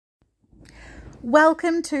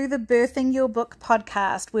Welcome to the Birthing Your Book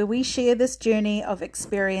podcast, where we share this journey of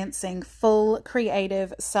experiencing full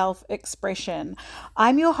creative self-expression.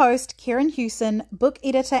 I'm your host, Karen Hewson, book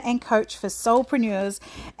editor and coach for Soulpreneurs.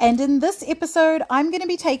 And in this episode, I'm going to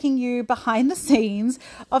be taking you behind the scenes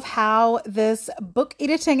of how this book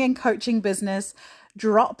editing and coaching business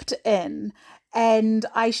dropped in. And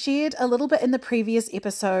I shared a little bit in the previous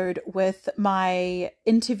episode with my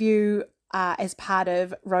interview as part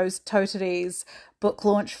of Rose Tautari's book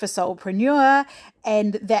launch for Soulprenuer.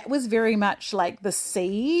 And that was very much like the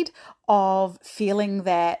seed of feeling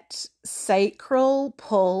that sacral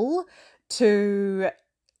pull to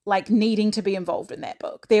like needing to be involved in that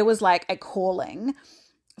book. There was like a calling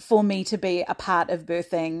for me to be a part of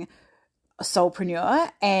birthing Soulpreneur,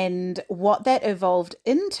 and what that evolved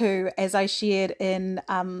into, as I shared in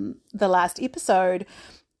the last episode,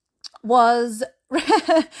 was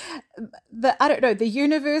the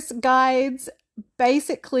universe guides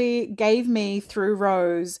basically gave me through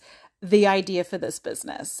Rose the idea for this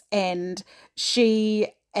business. And she,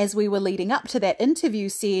 as we were leading up to that interview,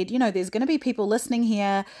 said, there's going to be people listening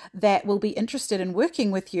here that will be interested in working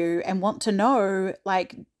with you and want to know,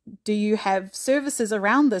 like, do you have services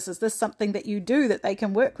around this? Is this something that you do that they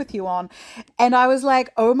can work with you on? And I was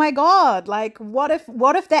like, oh my God, like, what if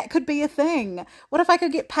that could be a thing? What if I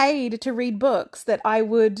could get paid to read books that I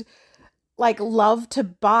would like love to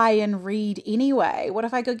buy and read anyway? What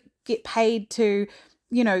if I could get paid to,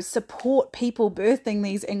 support people birthing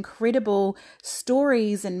these incredible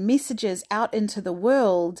stories and messages out into the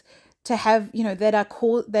world to have,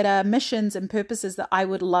 that are missions and purposes that I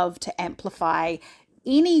would love to amplify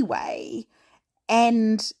anyway,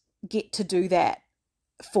 and get to do that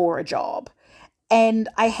for a job. And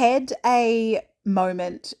I had a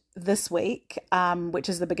moment this week, which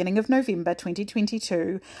is the beginning of November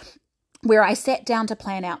 2022, where I sat down to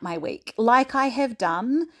plan out my week, like I have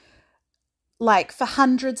done like for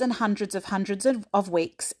hundreds and hundreds of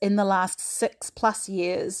weeks in the last 6+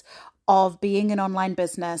 years of being an online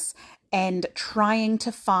business and trying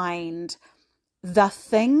to find the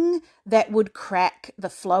thing that would crack the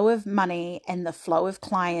flow of money and the flow of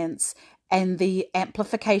clients and the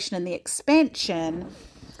amplification and the expansion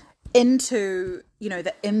into,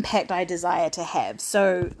 the impact I desire to have.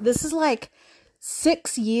 So this is like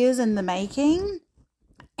 6 years in the making.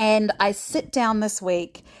 And I sit down this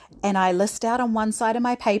week and I list out on one side of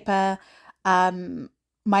my paper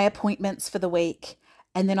my appointments for the week.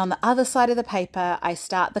 And then on the other side of the paper, I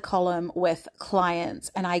start the column with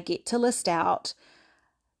clients, and I get to list out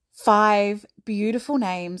 5 beautiful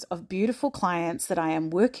names of beautiful clients that I am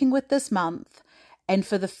working with this month. And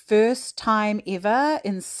for the first time ever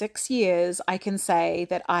in 6 years, I can say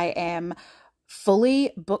that I am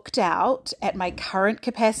fully booked out at my current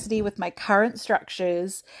capacity with my current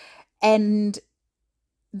structures, and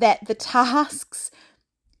that the tasks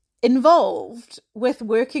involved with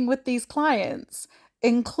working with these clients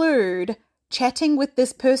include chatting with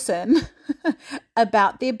this person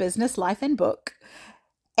about their business, life, and book,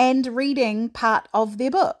 and reading part of their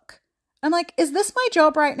book. I'm like, is this my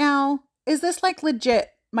job right now? Is this like legit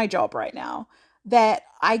my job right now? That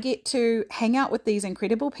I get to hang out with these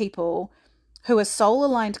incredible people who are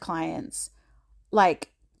soul-aligned clients, like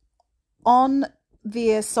on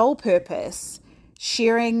their soul purpose,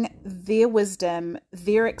 sharing their wisdom,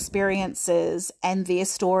 their experiences, and their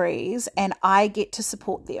stories, and I get to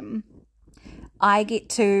support them. I get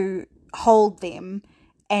to hold them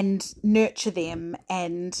and nurture them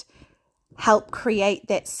and help create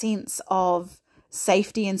that sense of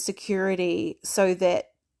safety and security so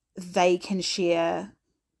that they can share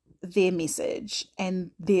their message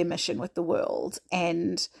and their mission with the world.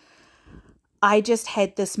 And I just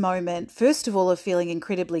had this moment, first of all, of feeling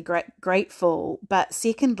incredibly grateful, but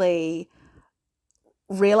secondly,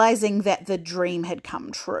 realizing that the dream had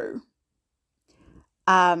come true.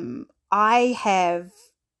 I have,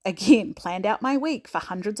 again, planned out my week for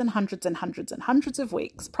hundreds and hundreds and hundreds and hundreds of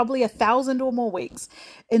weeks, probably 1,000 or more weeks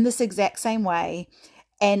in this exact same way.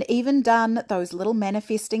 And even done those little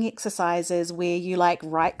manifesting exercises where you like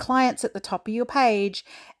write clients at the top of your page.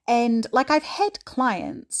 And like I've had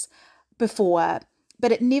clients before,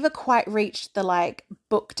 but it never quite reached the like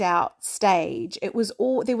booked out stage. There was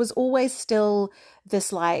always still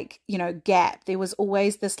this like, gap. There was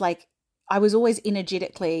always this like, I was always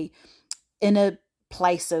energetically in a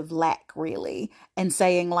place of lack, really, and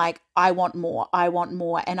saying like, I want more.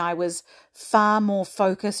 And I was far more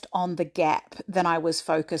focused on the gap than I was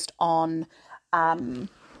focused on,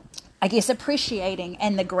 appreciating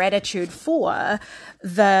and the gratitude for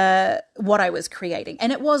what I was creating.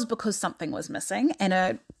 And it was because something was missing,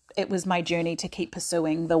 and it was my journey to keep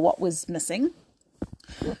pursuing the what was missing.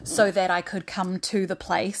 so that I could come to the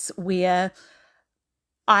place where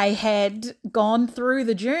I had gone through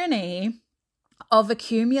the journey of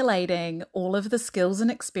accumulating all of the skills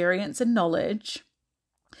and experience and knowledge,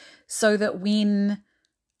 so that when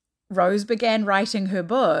Rose began writing her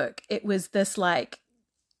book, it was this like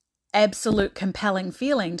absolute compelling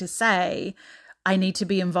feeling to say, I need to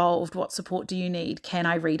be involved. What support do you need? Can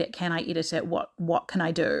I read it? Can I edit it? What can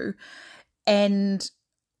I do? And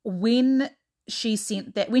when she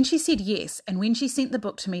said yes, and when she sent the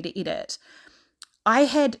book to me to edit, I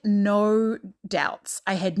had no doubts.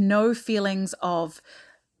 I had no feelings of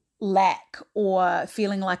lack or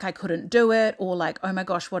feeling like I couldn't do it or like, oh my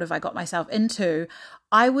gosh, what have I got myself into?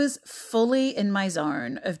 I was fully in my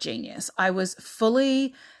zone of genius. I was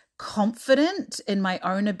fully confident in my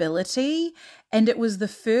own ability. And it was the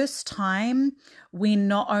first time when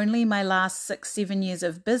not only my last 6-7 years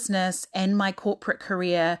of business and my corporate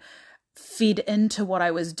career fed into what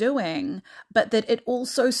I was doing, but that it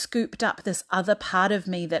also scooped up this other part of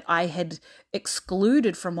me that I had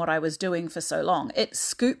excluded from what I was doing for so long. It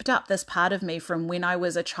scooped up this part of me from when I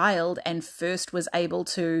was a child and first was able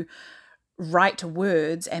to write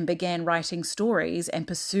words and began writing stories and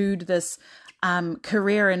pursued this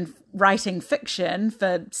career in writing fiction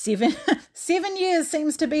for 7 years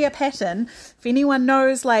seems to be a pattern. If anyone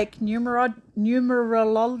knows, like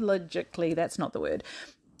numerologically, that's not the word,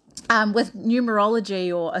 with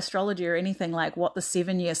numerology or astrology or anything, like what the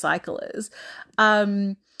 7-year cycle is,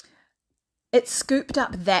 it scooped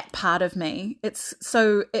up that part of me. It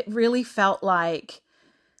really felt like,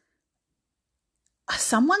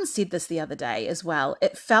 someone said this the other day as well,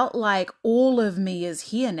 it felt like all of me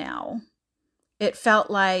is here now. It felt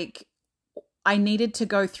like I needed to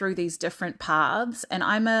go through these different paths, and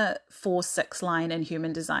I'm a 4-6 line in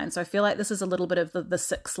human design. So I feel like this is a little bit of the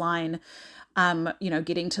 6 line,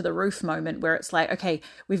 getting to the roof moment, where it's like, okay,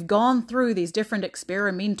 we've gone through these different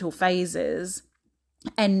experimental phases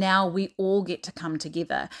and now we all get to come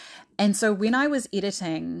together. And so when I was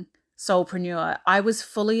editing Soulprenuer, I was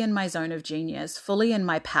fully in my zone of genius, fully in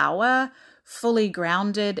my power, fully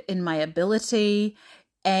grounded in my ability.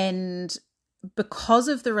 And because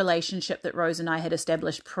of the relationship that Rose and I had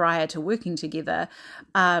established prior to working together,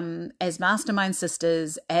 as mastermind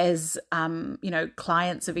sisters, as,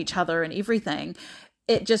 clients of each other and everything,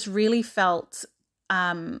 it just really felt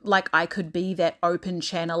like I could be that open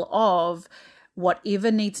channel of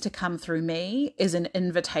whatever needs to come through me is an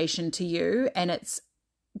invitation to you, and it's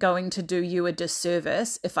going to do you a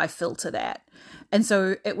disservice if I filter that. And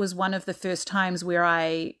so it was one of the first times where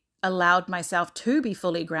I allowed myself to be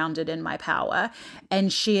fully grounded in my power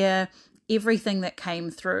and share everything that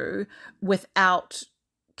came through without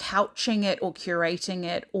couching it or curating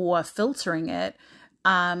it or filtering it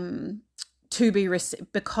to be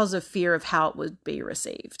because of fear of how it would be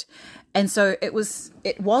received. And so it was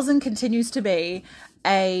and continues to be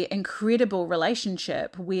a incredible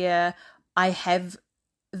relationship where I have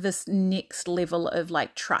this next level of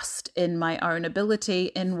like trust in my own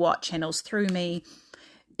ability, in what channels through me,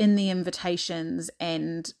 in the invitations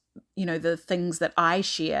and, the things that I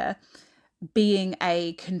share, being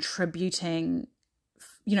a contributing,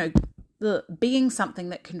 being something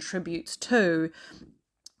that contributes to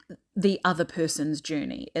the other person's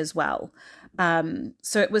journey as well.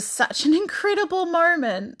 So it was such an incredible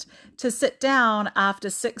moment to sit down after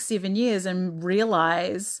 6-7 years and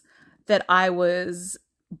realize that I was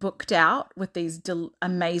booked out with these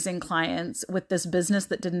amazing clients, with this business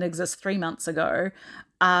that didn't exist 3 months ago.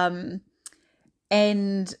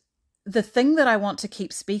 And the thing that I want to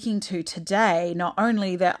keep speaking to today, not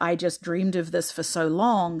only that I just dreamed of this for so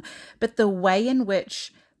long, but the way in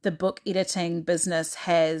which the book editing business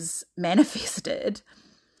has manifested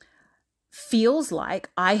feels like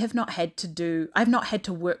I've not had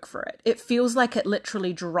to work for it. It feels like it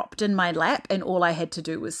literally dropped in my lap and all I had to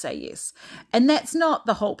do was say yes. And that's not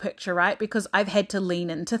the whole picture, right? Because I've had to lean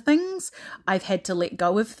into things. I've had to let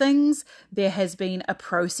go of things. There has been a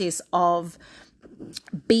process of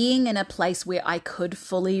being in a place where I could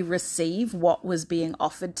fully receive what was being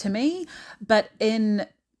offered to me. But in,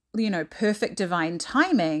 perfect divine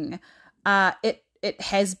timing, it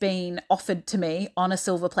has been offered to me on a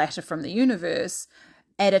silver platter from the universe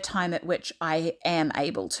at a time at which I am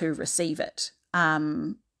able to receive it.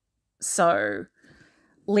 So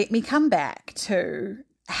let me come back to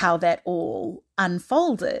how that all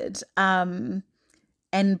unfolded,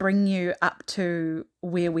 and bring you up to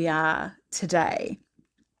where we are today.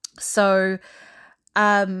 So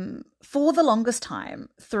for the longest time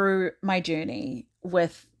through my journey,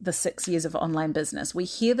 with the 6 years of online business. We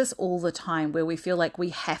hear this all the time where we feel like we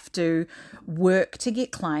have to work to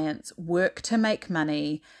get clients, work to make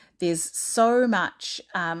money. There's so much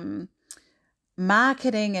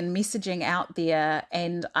marketing and messaging out there,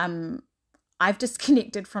 and I've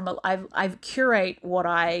disconnected from it. I've curate what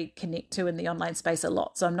I connect to in the online space a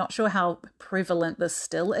lot. So I'm not sure how prevalent this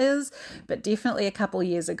still is, but definitely a couple of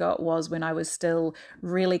years ago it was, when I was still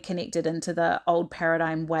really connected into the old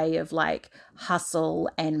paradigm way of like hustle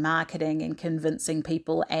and marketing and convincing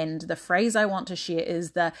people. And the phrase I want to share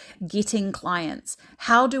is the getting clients.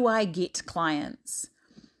 How do I get clients?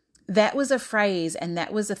 That was a phrase, and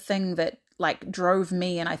that was a thing that like drove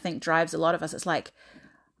me, and I think drives a lot of us. It's like,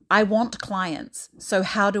 I want clients, so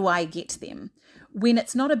how do I get them? When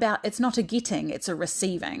it's not a getting, it's a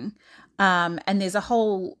receiving. And there's a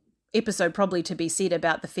whole episode probably to be said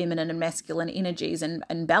about the feminine and masculine energies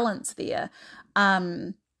and balance there.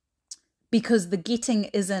 Because the getting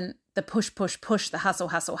isn't the push, the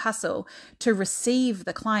hustle. To receive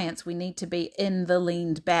the clients, we need to be in the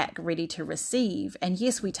leaned back, ready to receive. And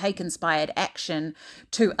yes, we take inspired action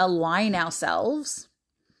to align ourselves.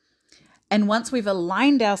 And once we've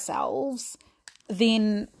aligned ourselves,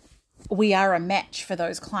 then we are a match for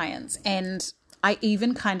those clients. And I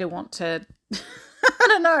even kind of want to, I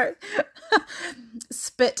don't know,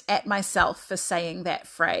 spit at myself for saying that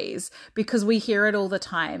phrase, because we hear it all the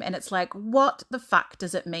time. And it's like, what the fuck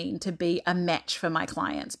does it mean to be a match for my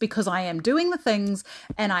clients? Because I am doing the things,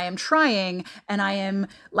 and I am trying, and I am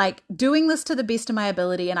like doing this to the best of my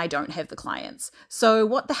ability, and I don't have the clients. So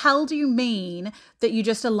what the hell do you mean that you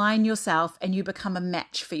just align yourself and you become a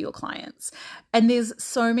match for your clients? And there's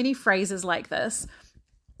so many phrases like this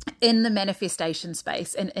in the manifestation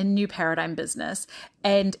space and in new paradigm business.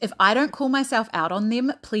 And if I don't call myself out on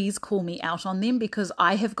them, please call me out on them, because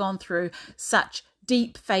I have gone through such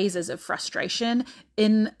deep phases of frustration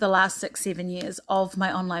in the last 6-7 years of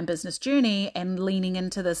my online business journey and leaning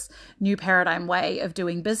into this new paradigm way of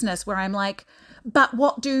doing business, where I'm like, but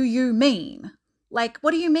what do you mean? Like, what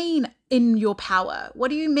do you mean in your power? What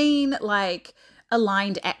do you mean like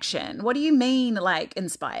aligned action? What do you mean like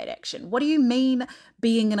inspired action? What do you mean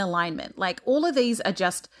being in alignment? Like, all of these are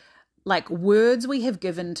just like words we have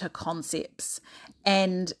given to concepts.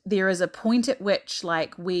 And there is a point at which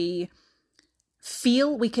like we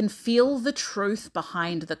can feel the truth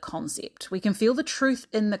behind the concept. We can feel the truth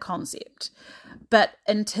in the concept. But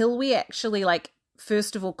until we actually like,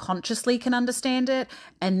 first of all, consciously can understand it,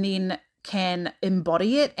 and then can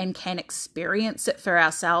embody it and can experience it for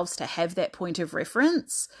ourselves to have that point of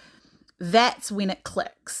reference, that's when it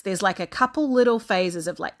clicks. There's like a couple little phases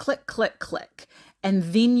of like click, click, click. And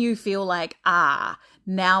then you feel like,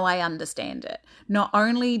 now I understand it. Not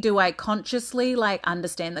only do I consciously like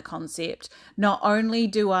understand the concept, not only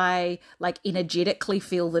do I like energetically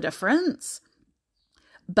feel the difference,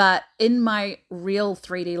 but in my real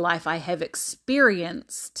 3D life, I have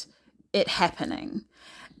experienced it happening.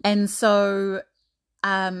 And so,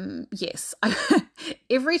 yes,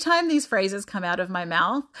 every time these phrases come out of my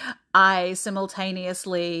mouth, I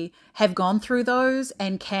simultaneously have gone through those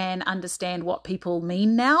and can understand what people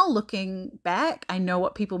mean now. Looking back, I know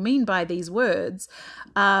what people mean by these words,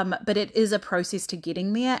 but it is a process to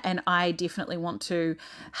getting there. And I definitely want to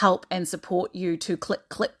help and support you to click,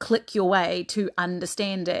 click, click your way to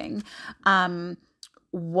understanding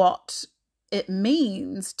what it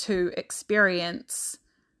means to experience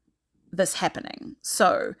this happening.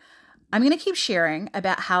 So I'm going to keep sharing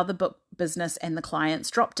about how the book business and the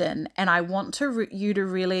clients dropped in, and I want you to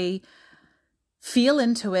really feel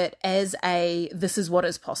into it as this is what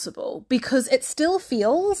is possible, because it still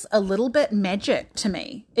feels a little bit magic to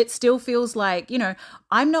me. It still feels like,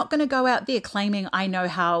 I'm not going to go out there claiming I know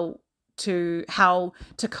how to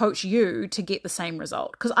coach you to get the same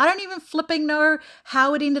result, because I don't even flipping know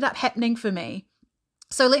how it ended up happening for me.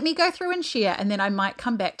 So let me go through and share, and then I might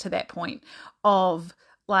come back to that point of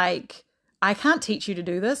like, I can't teach you to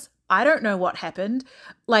do this. I don't know what happened.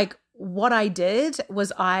 Like, what I did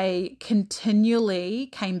was I continually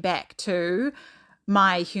came back to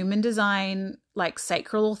my human design, like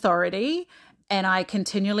sacral authority. And I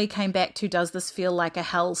continually came back to, does this feel like a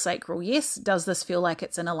hell sacral? Yes. Does this feel like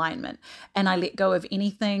it's in alignment? And I let go of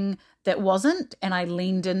anything that wasn't, and I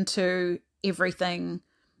leaned into everything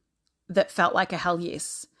that felt like a hell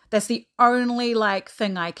yes. That's the only like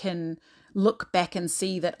thing I can look back and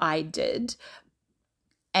see that I did.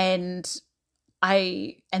 And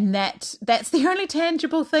that's the only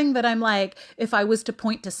tangible thing that I'm like, if I was to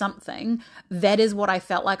point to something, that is what I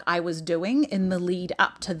felt like I was doing in the lead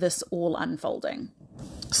up to this all unfolding.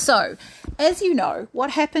 So, as you know,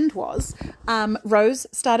 what happened was Rose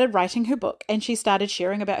started writing her book and she started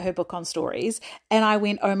sharing about her book on stories. And I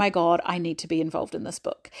went, oh my God, I need to be involved in this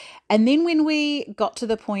book. And then when we got to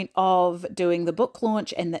the point of doing the book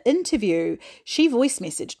launch and the interview, she voice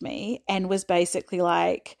messaged me and was basically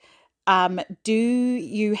like, do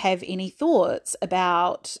you have any thoughts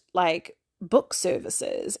about like book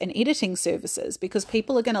services and editing services? Because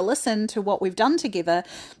people are going to listen to what we've done together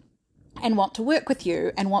and want to work with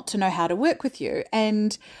you and want to know how to work with you.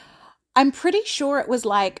 And I'm pretty sure it was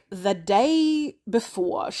like the day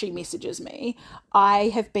before she messages me, I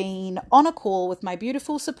have been on a call with my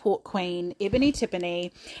beautiful support queen, Ebony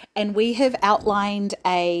Tiffany, and we have outlined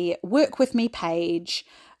a work with me page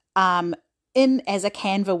in as a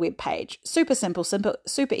Canva web page. Super simple,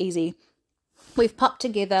 super easy. We've popped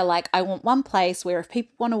together like I want one place where if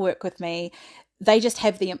people want to work with me, they just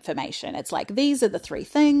have the information. It's like, these are the 3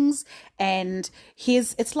 things. And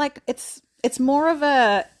it's more of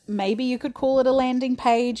a, maybe you could call it a landing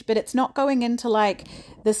page, but it's not going into like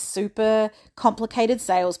this super complicated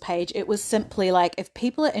sales page. It was simply like, if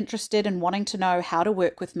people are interested in wanting to know how to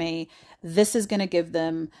work with me, this is going to give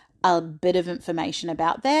them a bit of information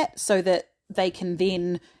about that so that they can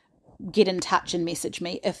then get in touch and message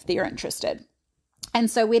me if they're interested. And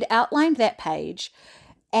so we'd outlined that page,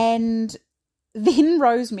 and then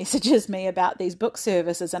Rose messages me about these book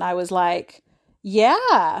services, and I was like,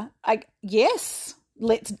 yes,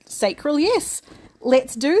 let's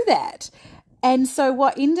do that. And so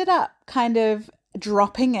what ended up kind of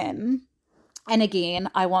dropping in, and again,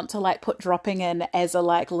 I want to like put dropping in as a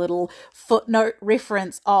like little footnote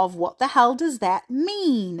reference of what the hell does that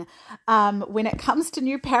mean when it comes to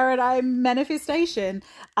new paradigm manifestation.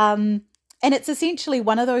 And it's essentially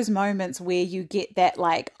one of those moments where you get that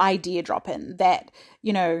like idea drop in, that,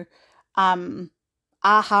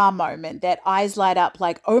 aha moment, that eyes light up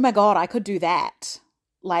like, oh my God, I could do that.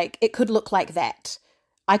 Like it could look like that.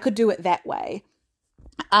 I could do it that way.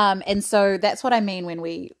 And so that's what I mean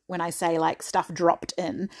when I say like stuff dropped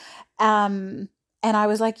in. And I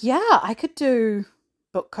was like, yeah, I could do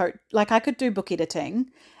I could do book editing,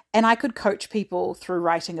 and I could coach people through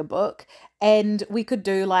writing a book, and we could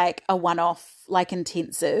do like a one-off like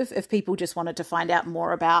intensive if people just wanted to find out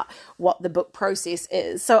more about what the book process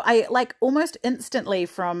is. So I like almost instantly,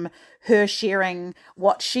 from her sharing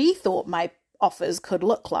what she thought my offers could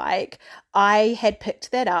look like, I had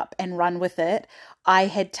picked that up and run with it. I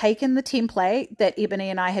had taken the template that Ebony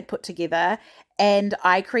and I had put together, and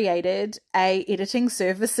I created a editing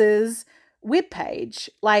services webpage,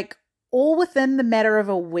 like all within the matter of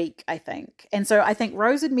a week, I think. And so I think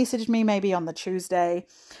Rose had messaged me maybe on the Tuesday.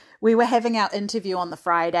 We were having our interview on the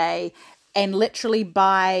Friday, and literally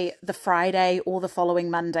by the Friday or the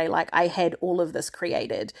following Monday, like I had all of this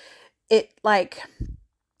created. It like,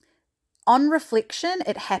 on reflection,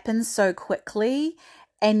 it happens so quickly.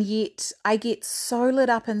 And yet I get so lit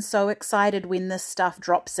up and so excited when this stuff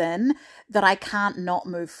drops in that I can't not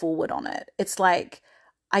move forward on it. It's like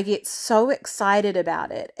I get so excited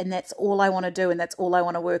about it, and that's all I want to do, and that's all I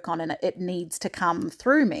want to work on, and it needs to come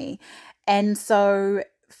through me. And so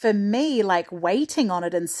for me, like waiting on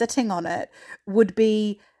it and sitting on it would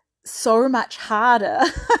be so much harder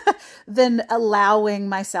than allowing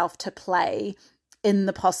myself to play in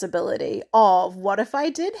the possibility of what if I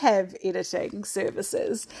did have editing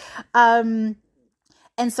services. And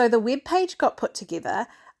so the webpage got put together.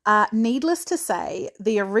 Needless to say,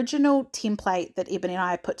 the original template that Ebony and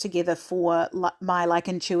I put together for my like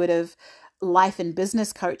intuitive life and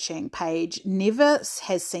business coaching page never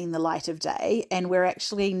has seen the light of day, and we're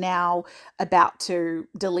actually now about to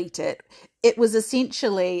delete it. It was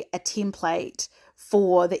essentially a template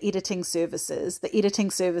for the editing services. The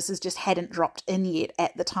editing services just hadn't dropped in yet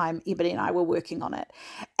at the time Ebony and I were working on it.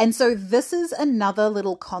 And so this is another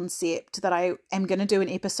little concept that I am going to do an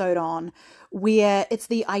episode on, where it's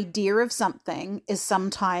the idea of something is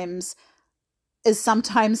sometimes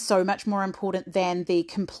so much more important than the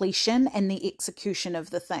completion and the execution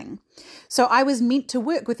of the thing. So I was meant to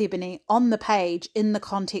work with Ebony on the page in the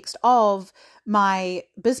context of my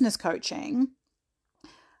business coaching,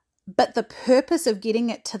 but the purpose of getting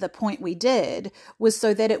it to the point we did was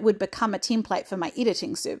so that it would become a template for my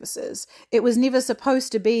editing services. It was never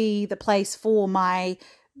supposed to be the place for my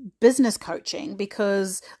business coaching,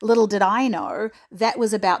 because little did I know that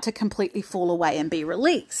was about to completely fall away and be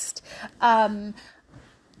released. And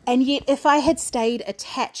yet if I had stayed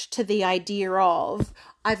attached to the idea of,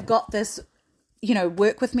 I've got this,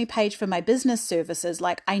 work with me page for my business services,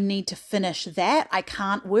 like I need to finish that. I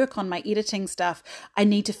can't work on my editing stuff. I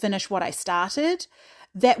need to finish what I started.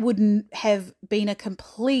 That wouldn't have been a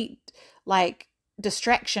complete, like,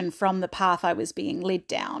 distraction from the path I was being led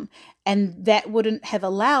down. And that wouldn't have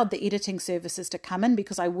allowed the editing services to come in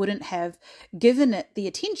because I wouldn't have given it the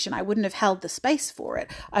attention. I wouldn't have held the space for it.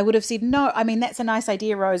 I would have said, no, I mean, that's a nice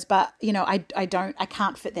idea, Rose, but I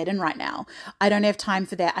can't fit that in right now. I don't have time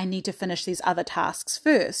for that. I need to finish these other tasks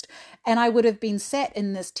first. And I would have been sat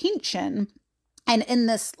in this tension and in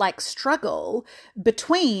this like struggle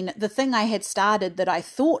between the thing I had started that I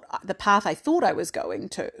thought, the path I thought I was going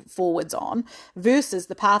to forwards on versus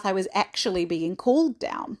the path I was actually being called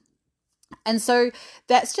down. And so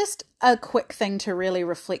that's just a quick thing to really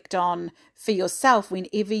reflect on for yourself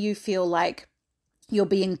whenever you feel like you're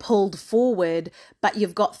being pulled forward, but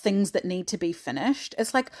you've got things that need to be finished.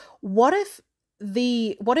 It's like, what if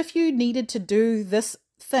you needed to do this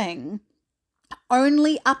thing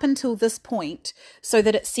only up until this point so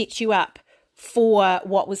that it sets you up for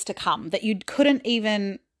what was to come, that you couldn't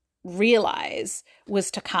even realize was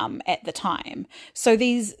to come at the time. So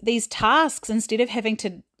these tasks, instead of having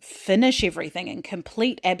to finish everything and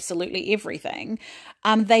complete absolutely everything,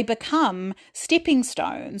 they become stepping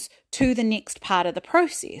stones to the next part of the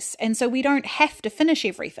process. And so we don't have to finish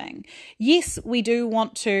everything. Yes, we do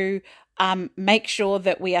want to make sure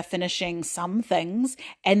that we are finishing some things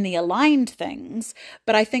and the aligned things.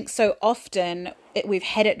 But I think so often we've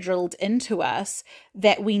had it drilled into us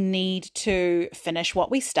that we need to finish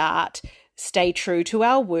what we start, stay true to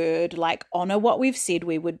our word, like honor what we've said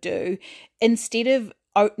we would do, instead of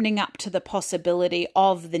opening up to the possibility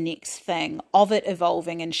of the next thing, of it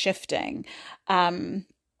evolving and shifting.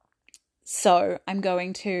 So I'm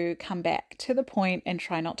going to come back to the point and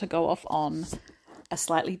try not to go off on a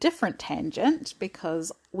slightly different tangent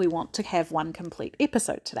because we want to have one complete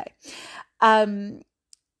episode today.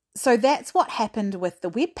 So that's what happened with the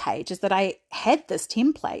web page, is that I had this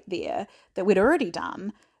template there that we'd already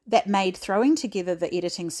done that made throwing together the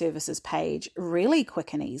editing services page really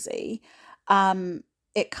quick and easy.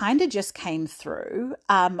 It kind of just came through.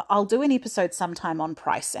 I'll do an episode sometime on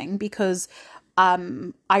pricing because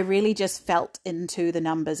I really just felt into the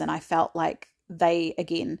numbers, and I felt like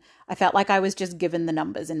I felt like I was just given the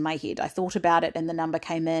numbers in my head. I thought about it and the number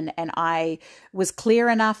came in, and I was clear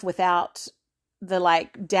enough without the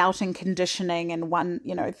like doubting conditioning and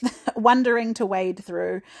wondering to wade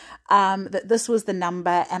through, that this was the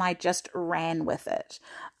number, and I just ran with it.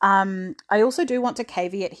 I also do want to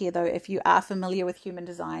caveat here though, if you are familiar with human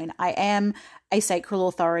design, I am a sacral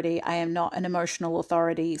authority. I am not an emotional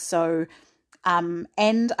authority. So,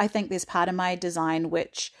 and I think there's part of my design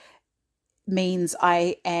which means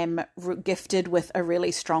I am gifted with a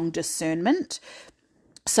really strong discernment.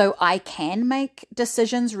 So I can make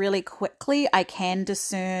decisions really quickly. I can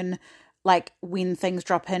discern like when things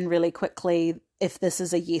drop in really quickly, if this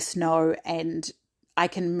is a yes, no, and I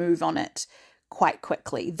can move on it quite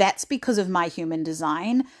quickly. That's because of my human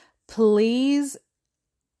design. Please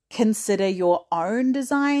consider your own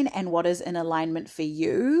design and what is in alignment for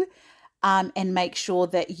you. And make sure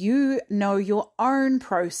that you know your own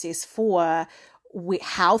process for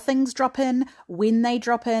how things drop in, when they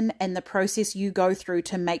drop in, and the process you go through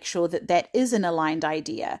to make sure that that is an aligned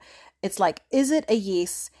idea. It's like, is it a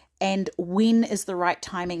yes? And when is the right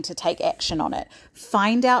timing to take action on it?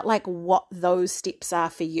 Find out like what those steps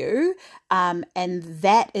are for you. And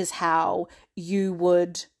that is how you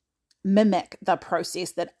would mimic the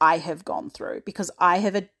process that I have gone through, because I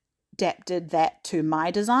have adapted that to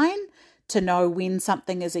my design to know when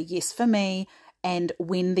something is a yes for me and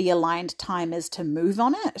when the aligned time is to move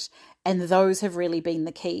on it. And those have really been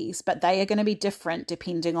the keys, but they are going to be different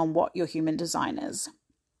depending on what your human design is.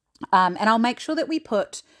 And I'll make sure that we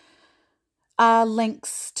put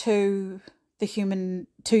links to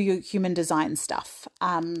your human design stuff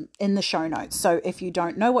in the show notes. So if you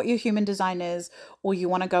don't know what your human design is, or you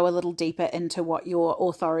want to go a little deeper into what your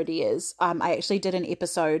authority is, I actually did an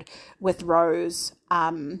episode with Rose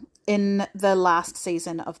in the last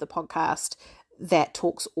season of the podcast that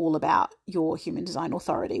talks all about your human design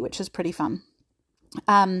authority, which is pretty fun.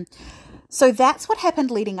 So that's what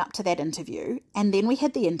happened leading up to that interview. And then we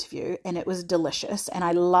had the interview and it was delicious. And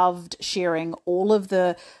I loved sharing all of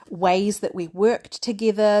the ways that we worked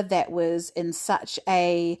together. That was in such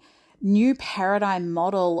a new paradigm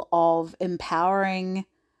model of empowering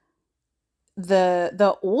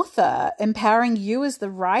the author, empowering you as the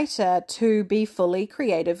writer to be fully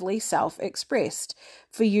creatively self-expressed,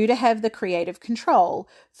 for you to have the creative control,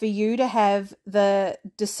 for you to have the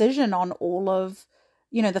decision on all of,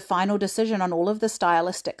 the final decision on all of the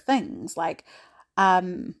stylistic things,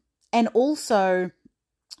 and also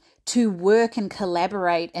to work and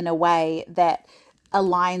collaborate in a way that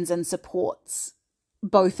aligns and supports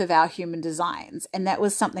both of our human designs. And that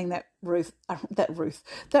was something that Rose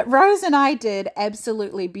and I did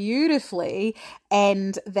absolutely beautifully.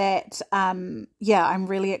 And that, I'm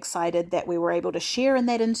really excited that we were able to share in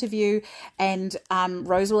that interview. And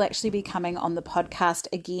Rose will actually be coming on the podcast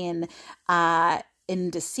again in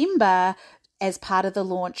December as part of the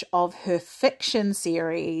launch of her fiction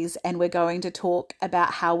series, and we're going to talk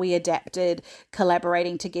about how we adapted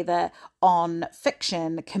collaborating together on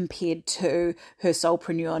fiction compared to her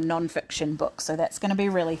Soulprenuer nonfiction book. So that's going to be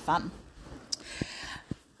really fun.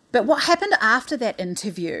 But what happened after that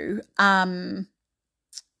interview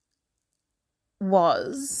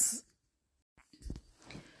was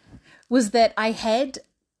that I had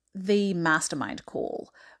the mastermind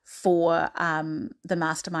call for the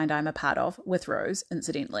mastermind I'm a part of with Rose,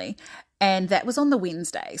 incidentally. And that was on the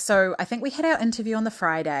Wednesday. So I think we had our interview on the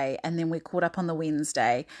Friday, and then we caught up on the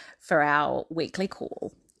Wednesday for our weekly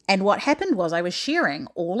call. And what happened was I was sharing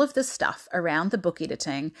all of this stuff around the book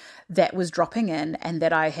editing that was dropping in and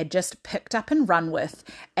that I had just picked up and run with,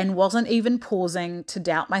 and wasn't even pausing to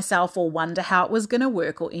doubt myself or wonder how it was going to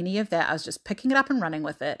work or any of that. I was just picking it up and running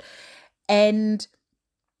with it. And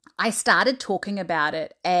I started talking about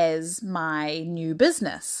it as my new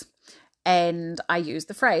business. And I used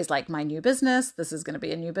the phrase like, my new business, this is going to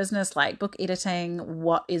be a new business, like book editing,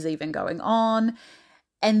 what is even going on?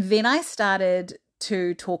 And then I started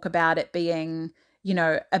to talk about it being,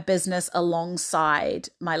 a business alongside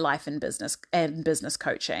my life and business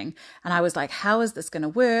coaching. And I was like, how is this going to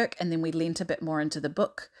work? And then we leant a bit more into the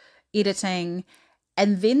book editing.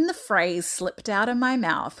 And then the phrase slipped out of my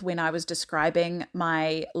mouth when I was describing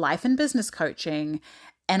my life and business coaching,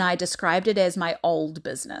 and I described it as my old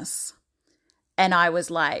business. And I was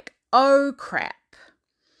like, oh crap.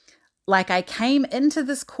 Like, I came into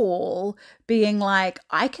this call being like,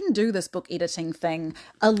 I can do this book editing thing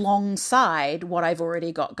alongside what I've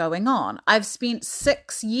already got going on. I've spent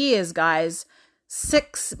 6 years, guys,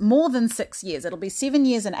 more than 6 years. It'll be 7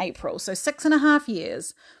 years in April. So 6.5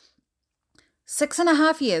 years.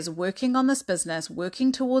 6.5 years working on this business,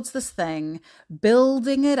 working towards this thing,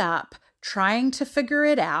 building it up, trying to figure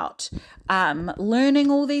it out, learning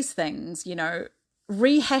all these things,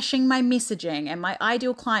 rehashing my messaging and my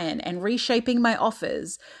ideal client and reshaping my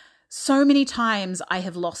offers. So many times I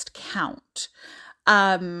have lost count.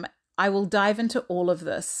 I will dive into all of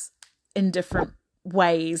this in different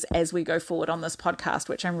ways as we go forward on this podcast,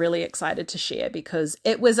 which I'm really excited to share because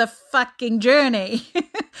it was a fucking journey.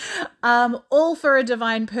 All for a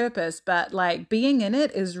divine purpose, but like being in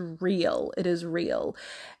it is real. It is real.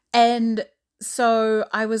 And so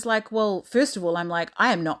I was like, well, first of all, I'm like,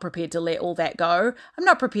 I am not prepared to let all that go. I'm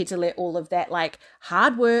not prepared to let all of that like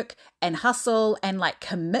hard work and hustle and like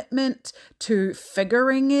commitment to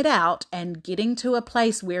figuring it out and getting to a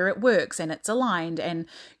place where it works and it's aligned. And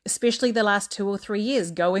especially the last 2 or 3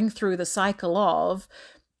 years going through the cycle of,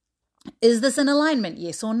 is this in alignment?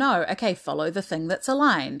 Yes or no? Okay, follow the thing that's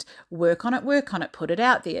aligned. Work on it, put it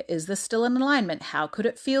out there. Is this still in alignment? How could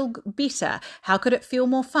it feel better? How could it feel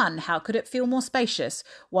more fun? How could it feel more spacious?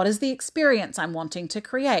 What is the experience I'm wanting to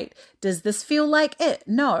create? Does this feel like it?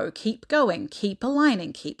 No, keep going, keep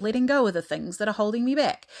aligning, keep letting go of the things that are holding me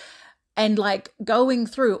back. And like going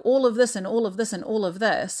through all of this and all of this and all of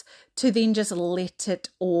this to then just let it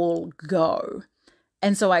all go.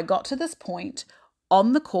 And so I got to this point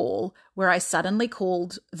on the call where I suddenly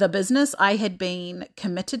called the business I had been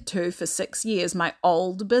committed to for 6 years, my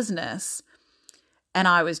old business. And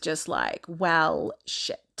I was just like, well,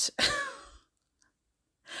 shit.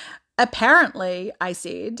 Apparently, I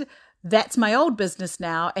said, that's my old business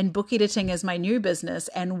now and book editing is my new business.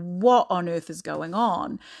 And what on earth is going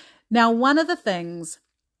on? Now, one of the things,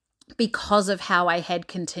 because of how I had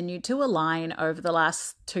continued to align over the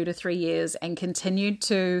last 2 to 3 years and continued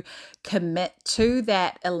to commit to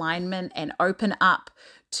that alignment and open up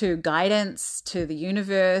to guidance, to the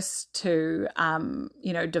universe, to,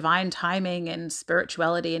 divine timing and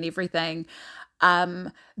spirituality and everything,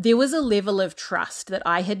 there was a level of trust that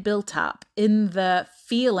I had built up in the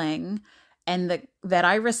feeling and that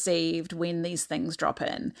I received when these things drop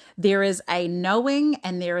in. There is a knowing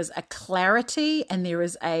and there is a clarity and there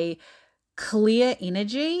is a clear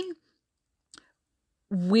energy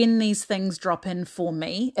when these things drop in for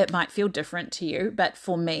me. It might feel different to you, but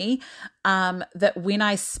for me, that when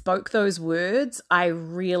I spoke those words, I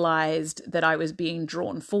realized that I was being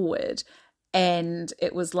drawn forward. And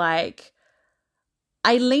it was like,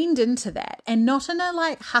 I leaned into that, and not in a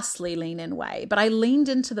like hustly lean in way, but I leaned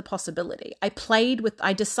into the possibility. I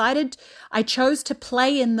chose to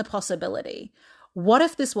play in the possibility what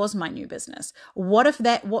if this was my new business? What if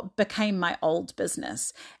what became my old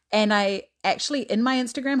business? And I actually, in my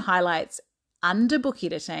Instagram highlights, under book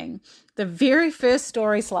editing, the very first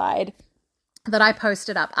story slide that I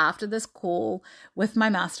posted up after this call with my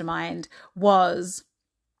mastermind was,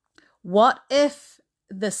 what if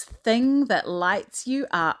this thing that lights you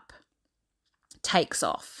up takes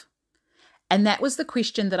off? And that was the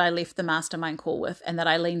question that I left the mastermind call with, and that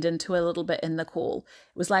I leaned into a little bit in the call.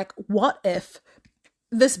 It was like, what if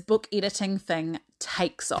this book editing thing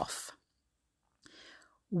takes off?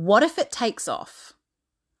 What if it takes off?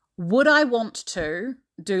 Would I want to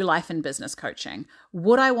do life and business coaching?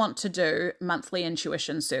 Would I want to do monthly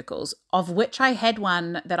intuition circles, of which I had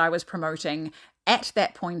one that I was promoting at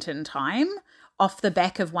that point in time, off the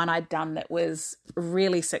back of one I'd done that was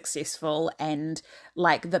really successful and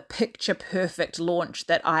like the picture perfect launch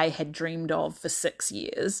that I had dreamed of for 6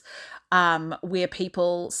 years, where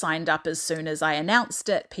people signed up as soon as I announced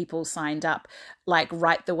it. People signed up like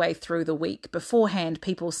right the way through the week beforehand.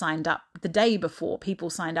 People signed up the day before. People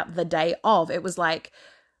signed up the day of. It was like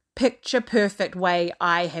picture perfect way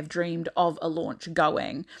I have dreamed of a launch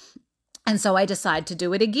going. And so I decided to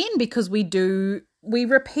do it again, because we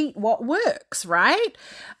repeat what works, right?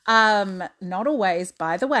 Not always,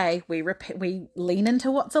 by the way. We lean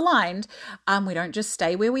into what's aligned. We don't just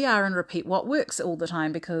stay where we are and repeat what works all the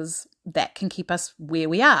time, because that can keep us where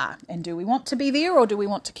we are. And do we want to be there, or do we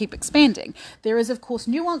want to keep expanding? There is, of course,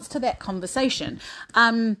 nuance to that conversation.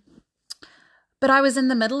 But I was in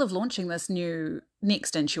the middle of launching this new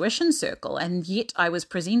next intuition circle, and yet I was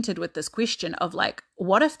presented with this question of like,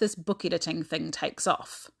 what if this book editing thing takes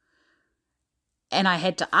off? And I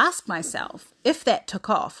had to ask myself, if that took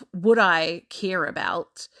off, would I care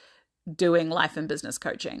about doing life and business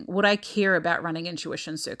coaching? Would I care about running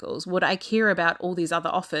intuition circles? Would I care about all these other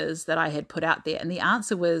offers that I had put out there? And the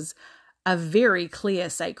answer was a very clear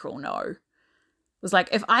sacral no. It was like,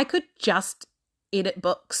 if I could just edit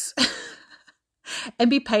books and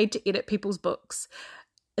be paid to edit people's books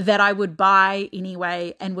that I would buy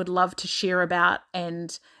anyway and would love to share about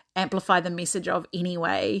and amplify the message of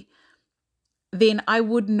anyway, then I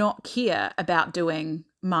would not care about doing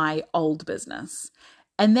my old business.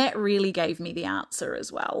 And that really gave me the answer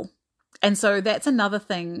as well. And so that's another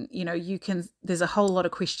thing, there's a whole lot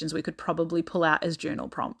of questions we could probably pull out as journal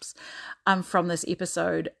prompts from this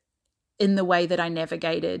episode, in the way that I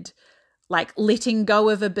navigated like letting go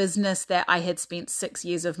of a business that I had spent 6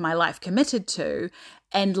 years of my life committed to,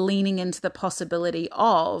 and leaning into the possibility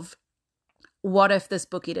of, what if this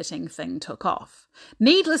book editing thing took off?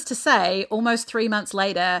 Needless to say, almost 3 months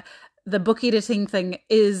later, the book editing thing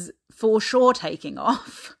is for sure taking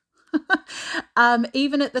off.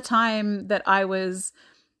 Even at the time that I was,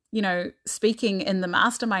 speaking in the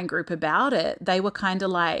mastermind group about it, they were kind of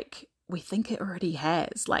like, we think it already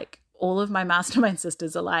has. Like, all of my mastermind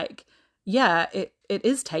sisters are like, yeah, it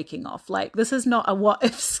is taking off. Like, this is not a what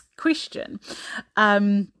ifs question.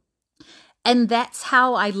 And that's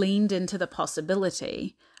how I leaned into the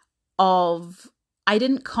possibility of, I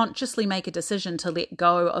didn't consciously make a decision to let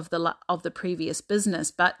go of the previous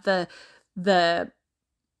business, but the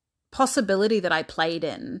possibility that I played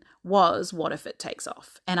in was, what if it takes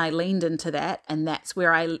off? And I leaned into that, and that's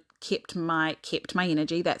where I kept my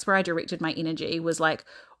energy. That's where I directed my energy, was like,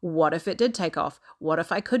 what if it did take off? What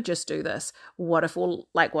if I could just do this? What if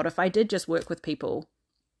I did just work with people,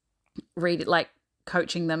 read it, like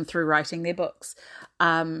coaching them through writing their books,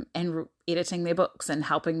 and editing their books, and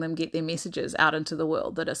helping them get their messages out into the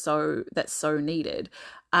world that's so needed.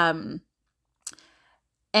 And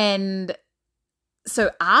so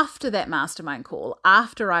after that mastermind call,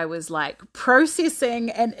 after I was like processing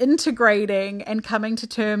and integrating and coming to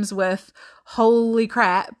terms with, holy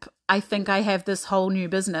crap, I think I have this whole new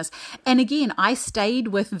business. And again, I stayed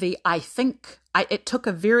with the it took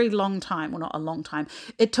a very long time, well, not a long time.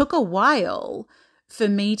 It took a while for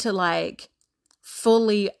me to like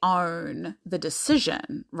fully own the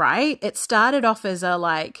decision, right? It started off as a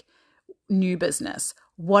like new business.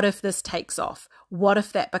 What if this takes off? What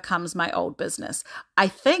if that becomes my old business? I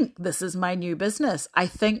think this is my new business. I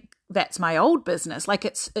think that's my old business. Like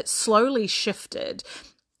it slowly shifted.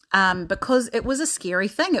 Because it was a scary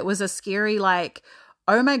thing. It was a scary, like,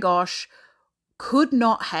 oh my gosh, would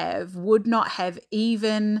not have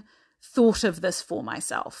even thought of this for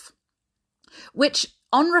myself. Which,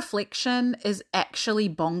 on reflection, is actually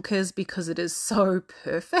bonkers, because it is so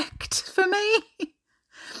perfect for me.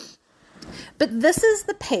 But this is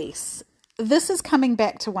the piece. This is coming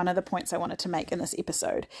back to one of the points I wanted to make in this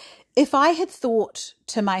episode. If I had thought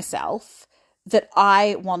to myself that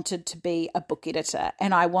I wanted to be a book editor,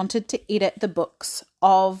 and I wanted to edit the books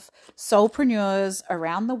of soulpreneurs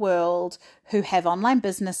around the world who have online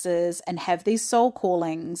businesses and have these soul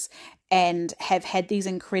callings and have had these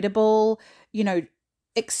incredible,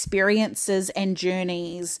 experiences and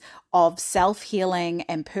journeys of self-healing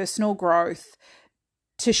and personal growth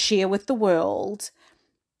to share with the world.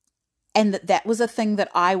 And that was a thing that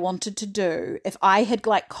I wanted to do. If I had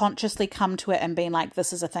consciously come to it and been like,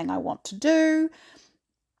 this is a thing I want to do,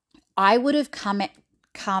 I would have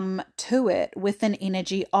come to it with an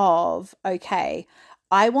energy of, okay,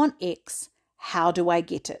 I want X. How do I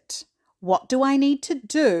get it? What do I need to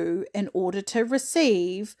do in order to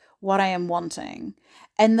receive what I am wanting?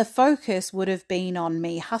 And the focus would have been on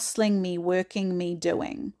me hustling, me working, me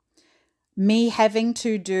doing, me having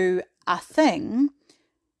to do a thing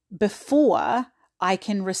before I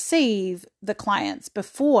can receive the clients,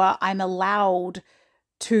 before I'm allowed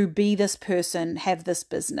to be this person, have this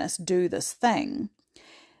business, do this thing.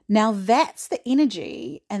 Now that's the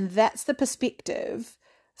energy and that's the perspective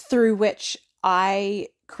through which I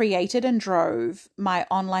created and drove my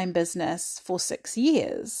online business for 6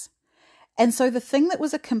 years. And so the thing that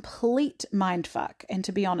was a complete mindfuck, and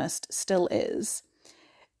to be honest, still is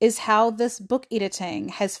how this book editing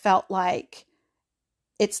has felt like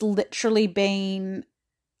it's literally been,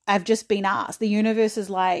 I've just been asked. The universe is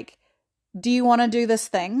like, do you want to do this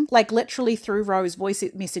thing? Like literally through Rose voice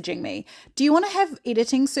messaging me. Do you want to have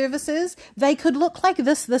editing services? They could look like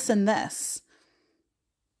this, this, and this.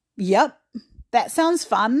 Yep. That sounds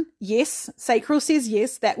fun. Yes. Sacral says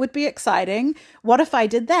yes. That would be exciting. What if I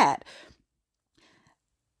did that?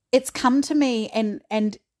 It's come to me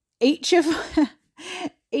and each of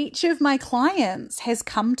my clients has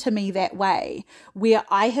come to me that way, where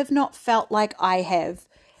I have not felt like I have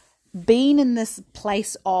been in this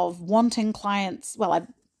place of wanting clients. Well,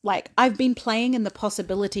 I've been playing in the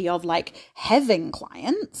possibility of having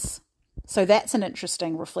clients. So that's an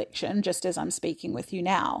interesting reflection, just as I'm speaking with you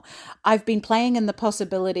now. I've been playing in the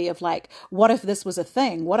possibility of what if this was a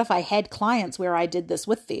thing? What if I had clients where I did this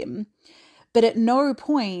with them? But at no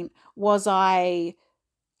point was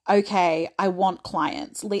okay, I want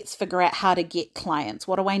clients. Let's figure out how to get clients.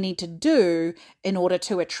 What do I need to do in order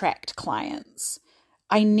to attract clients?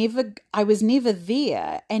 I was never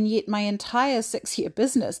there. And yet my entire 6-year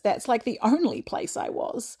business, that's the only place I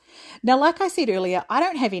was. Now, like I said earlier, I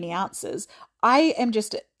don't have any answers. I am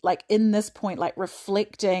just in this point,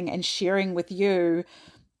 reflecting and sharing with you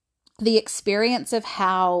the experience of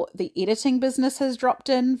how the editing business has dropped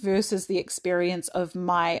in versus the experience of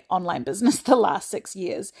my online business the last 6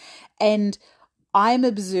 years. And I'm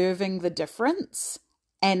observing the difference,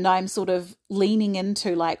 and I'm sort of leaning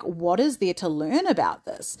into what is there to learn about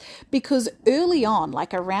this? Because early on,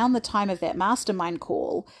 around the time of that mastermind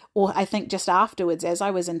call, or I think just afterwards, as I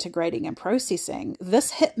was integrating and processing,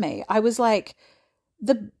 this hit me. I was like,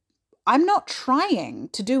 I'm not trying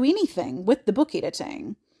to do anything with the book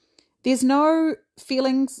editing. There's no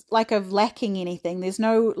feelings of lacking anything. There's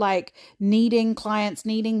no needing clients,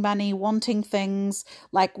 needing money, wanting things.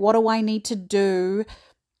 What do I need to do?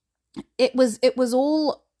 It was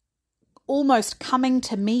all almost coming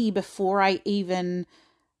to me before I even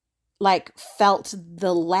felt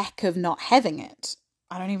the lack of not having it.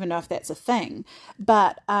 I don't even know if that's a thing,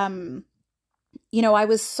 but I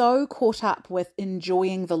was so caught up with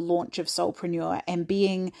enjoying the launch of Soulprenuer and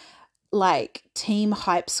being team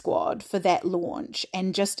hype squad for that launch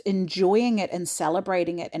and just enjoying it and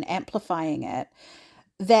celebrating it and amplifying it,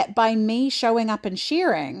 that by me showing up and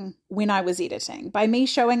sharing when I was editing, by me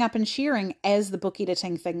showing up and sharing as the book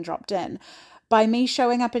editing thing dropped in, by me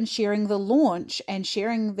showing up and sharing the launch and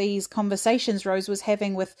sharing these conversations Rose was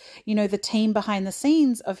having with, the team behind the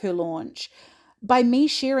scenes of her launch, by me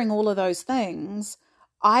sharing all of those things,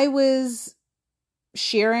 I was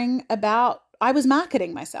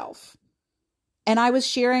marketing myself. And I was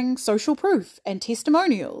sharing social proof and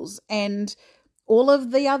testimonials and all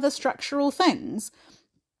of the other structural things.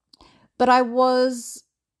 But I was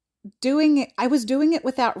doing it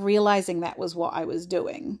without realizing that was what I was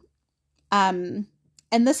doing. And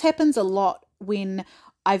this happens a lot when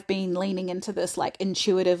I've been leaning into this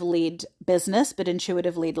intuitive-led business, but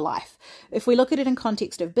intuitive-led life. If we look at it in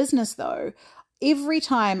context of business though, every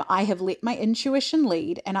time I have let my intuition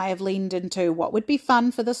lead and I have leaned into what would be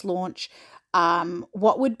fun for this launch,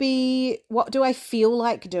 what do I feel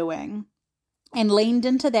like doing, and leaned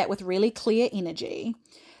into that with really clear energy,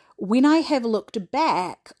 when I have looked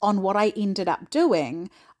back on what I ended up doing,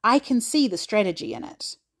 I can see the strategy in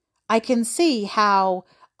it. I can see how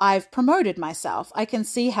I've promoted myself. I can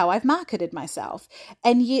see how I've marketed myself.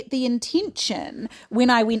 And yet the intention when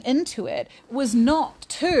I went into it was not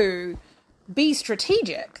to be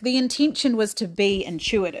strategic. The intention was to be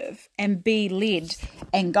intuitive and be led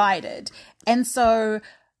and guided. And so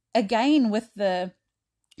again, with the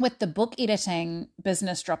book editing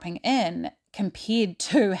business dropping in, compared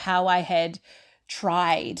to how I had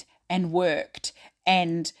tried and worked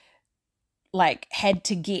and like had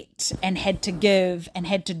to get and had to give and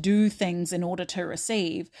had to do things in order to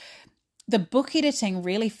receive, the book editing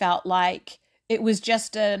really felt like it was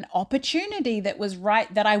just an opportunity that was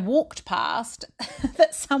right, that I walked past,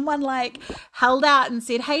 that someone like held out and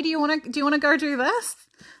said, hey, do you want to go do this?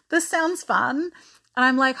 This sounds fun. And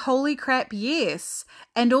I'm like, holy crap, yes.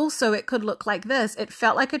 And also it could look like this. It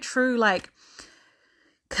felt like a true like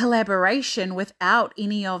collaboration without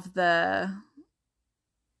any of that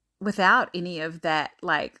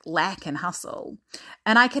like lack and hustle.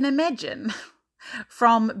 And I can imagine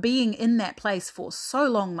from being in that place for so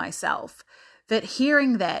long myself that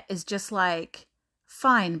hearing that is just like,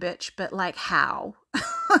 fine, bitch, but like how?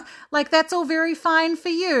 Like that's all very fine for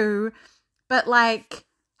you, but like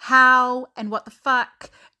how and what the fuck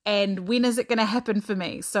and when is it going to happen for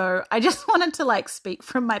me? So I just wanted to like speak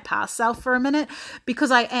from my past self for a minute, because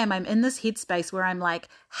I'm in this headspace where I'm like,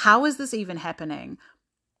 how is this even happening?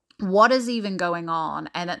 What is even going on?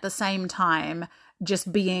 And at the same time,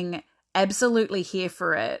 just being absolutely here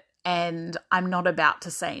for it. And I'm not about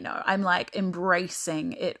to say no. I'm like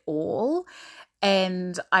embracing it all.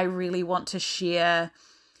 And I really want to share.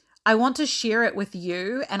 I want to share it with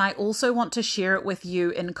you. And I also want to share it with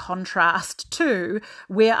you in contrast to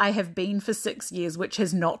where I have been for 6 years, which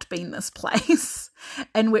has not been this place,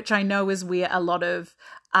 and which I know is where a lot of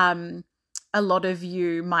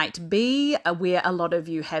you might be, where a lot of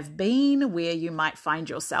you have been, where you might find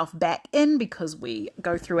yourself back in, because we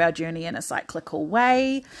go through our journey in a cyclical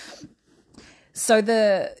way. So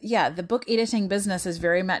the book editing business is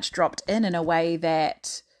very much dropped in a way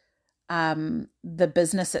that the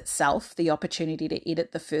business itself, the opportunity to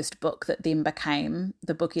edit the first book that then became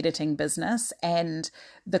the book editing business, and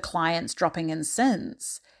the clients dropping in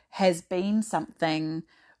since, has been something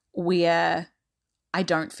where I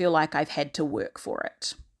don't feel like I've had to work for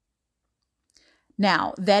it.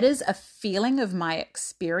 Now, that is a feeling of my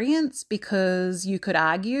experience, because you could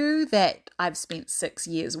argue that I've spent 6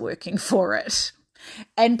 years working for it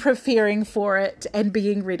and preparing for it and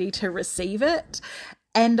being ready to receive it.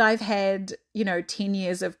 And I've had, 10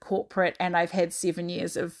 years of corporate, and I've had 7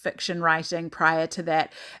 years of fiction writing prior to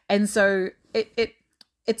that. And so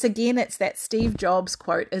it's that Steve Jobs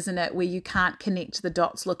quote, isn't it? Where you can't connect the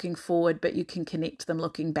dots looking forward, but you can connect them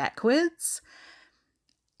looking backwards.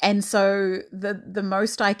 And so the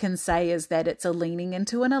most I can say is that it's a leaning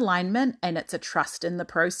into an alignment, and it's a trust in the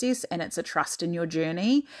process, and it's a trust in your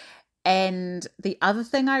journey. And the other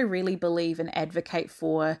thing I really believe and advocate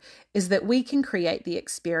for is that we can create the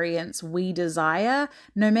experience we desire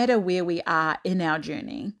no matter where we are in our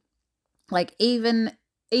journey. Like even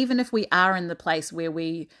if we are in the place where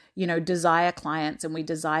we, desire clients and we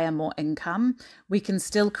desire more income, we can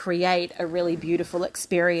still create a really beautiful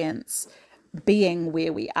experience being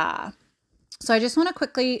where we are. So I just want to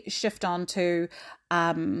quickly shift on to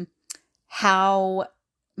how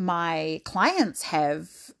my clients have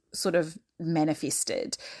sort of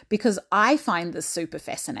manifested, because I find this super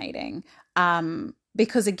fascinating.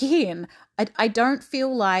 Because again, I don't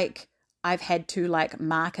feel like I've had to like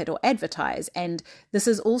market or advertise. And this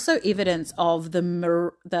is also evidence of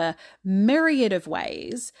the myriad of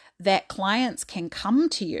ways that clients can come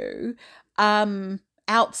to you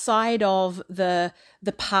outside of the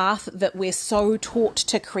path that we're so taught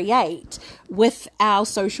to create with our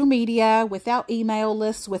social media, with our email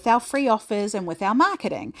lists, with our free offers, and with our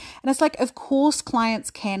marketing. And it's like, of course,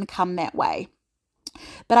 clients can come that way.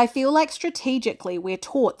 But I feel like strategically we're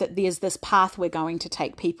taught that there's this path we're going to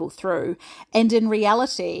take people through. And in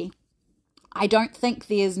reality, I don't think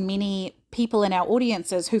there's many people in our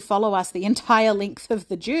audiences who follow us the entire length of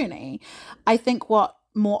the journey. I think what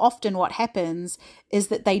happens is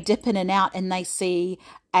that they dip in and out and they see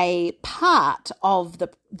a part of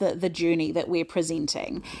the journey that we're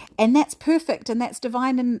presenting. And that's perfect and that's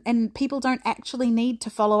divine. And people don't actually need to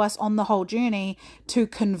follow us on the whole journey to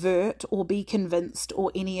convert or be convinced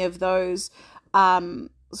or any of those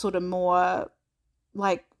sort of more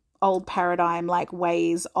like old paradigm like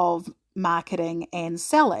ways of marketing and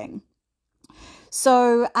selling.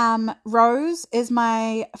 So Rose is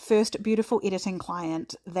my first beautiful editing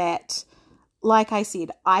client that, like I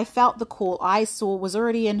said, I felt the call I saw, was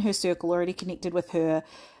already in her circle, already connected with her,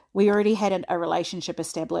 We already had a relationship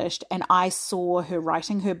established, and I saw her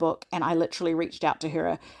writing her book, and I literally reached out to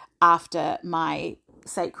her after my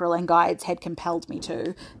sacral and guides had compelled me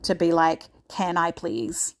to be like, can I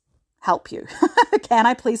please help you? Can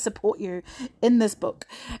I please support you in this book?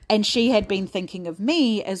 And she had been thinking of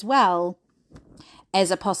me as well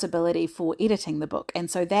as a possibility for editing the book. And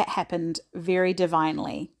so that happened very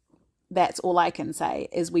divinely. That's all I can say,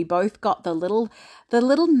 is we both got the little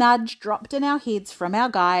nudge dropped in our heads from our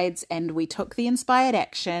guides, and we took the inspired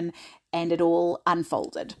action, and it all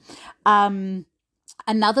unfolded.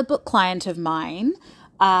 Another book client of mine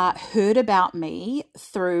heard about me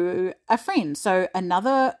through a friend. So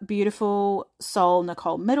another beautiful soul,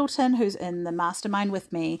 Nicole Middleton, who's in the mastermind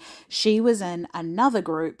with me, she was in another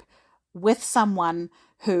group with someone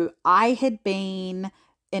who I had been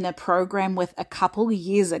in a program with a couple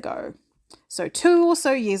years ago. So 2 or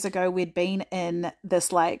so years ago, we'd been in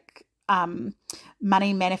this like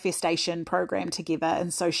money manifestation program together.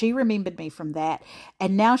 And so she remembered me from that.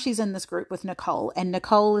 And now she's in this group with Nicole. And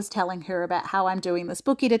Nicole is telling her about how I'm doing this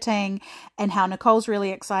book editing, and how Nicole's really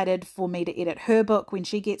excited for me to edit her book when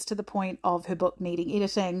she gets to the point of her book needing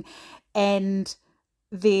editing. And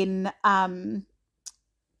then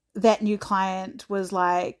that new client was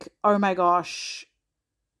like, oh my gosh,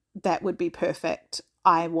 that would be perfect.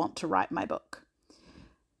 I want to write my book.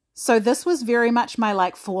 So this was very much my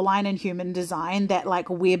like 4-line in human design, that like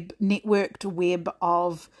networked web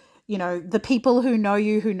of, you know, the people who know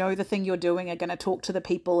you, who know the thing you're doing, are going to talk to the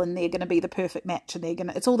people, and they're going to be the perfect match, and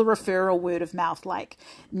it's all the referral, word of mouth, like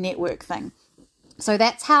network thing. So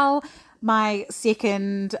that's how my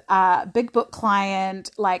second big book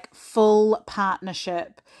client, like full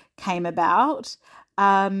partnership, came about.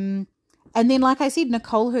 And then, like I said,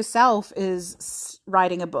 Nicole herself is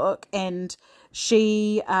writing a book, and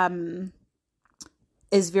she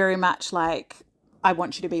is very much like, I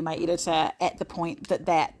want you to be my editor at the point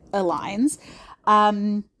that aligns.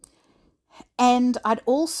 And I'd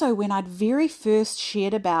also, when I'd very first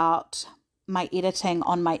shared about my editing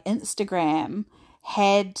on my Instagram,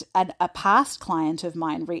 had a past client of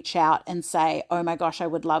mine reach out and say, oh my gosh, I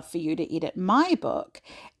would love for you to edit my book.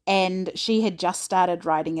 And she had just started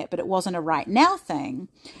writing it, but it wasn't a right now thing.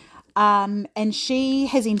 And she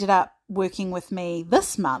has ended up working with me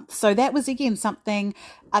this month. So that was, again, something,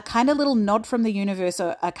 a kind of little nod from the universe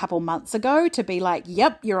a couple months ago to be like,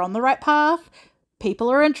 yep, you're on the right path.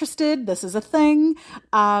 People are interested. This is a thing.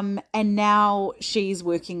 And now she's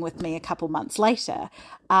working with me a couple months later.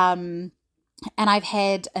 And I've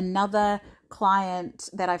had another client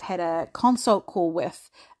that I've had a consult call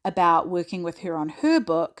with about working with her on her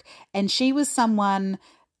book. And she was someone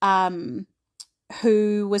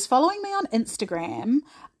who was following me on Instagram.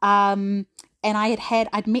 And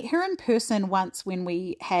I'd met her in person once when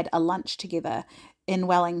we had a lunch together in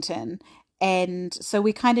Wellington. And so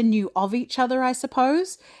we kind of knew of each other, I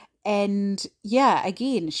suppose. And yeah,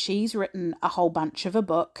 again, she's written a whole bunch of a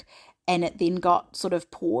book, and it then got sort of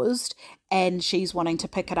paused, and she's wanting to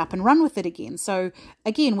pick it up and run with it again. So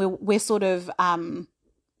again, we're sort of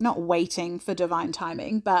not waiting for divine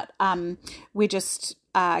timing, but we're just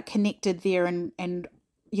connected there, and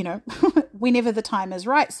you know, whenever the time is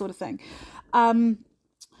right, sort of thing.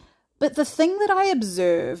 But the thing that I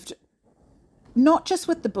observed, not just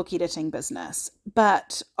with the book editing business,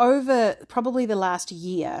 but over probably the last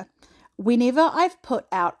year, whenever I've put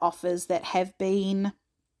out offers that have been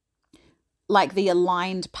like the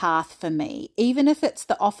aligned path for me, even if it's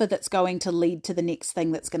the offer that's going to lead to the next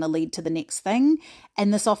thing that's going to lead to the next thing,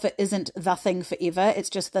 and this offer isn't the thing forever, it's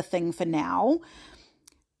just the thing for now,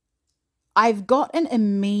 I've got an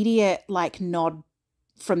immediate like nod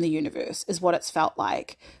from the universe, is what it's felt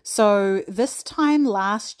like. So this time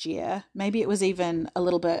last year, maybe it was even a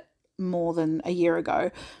little bit more than a year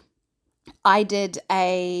ago, I did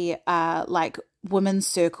a like women's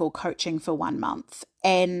circle coaching for 1 month,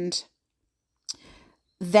 and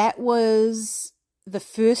that was the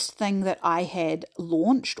first thing that I had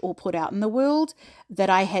launched or put out in the world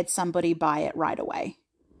that I had somebody buy it right away.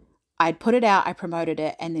 I'd put it out, I promoted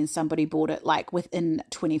it, and then somebody bought it like within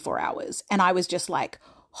 24 hours. And I was just like,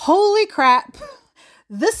 holy crap,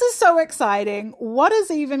 this is so exciting. What is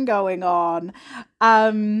even going on?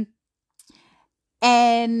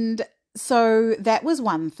 And so that was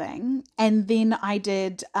one thing. And then I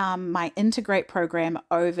did my Integrate program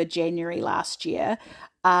over January last year.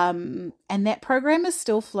 And that program is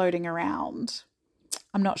still floating around.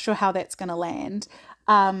 I'm not sure how that's going to land.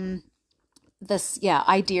 this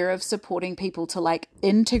idea of supporting people to like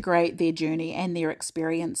integrate their journey and their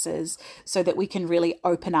experiences so that we can really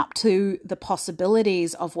open up to the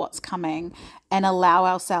possibilities of what's coming and allow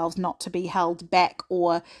ourselves not to be held back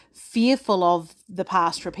or fearful of the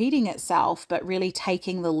past repeating itself, but really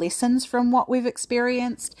taking the lessons from what we've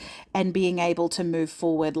experienced and being able to move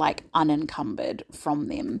forward like unencumbered from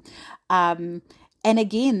them. And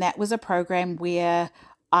again, that was a program where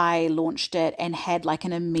I launched it and had like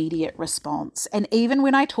an immediate response. And even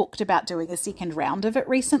when I talked about doing a second round of it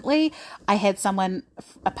recently, I had someone,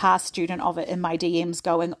 a past student of it, in my DMs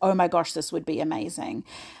going, "Oh my gosh, this would be amazing."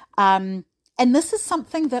 And this is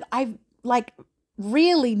something that I've like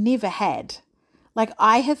really never had. Like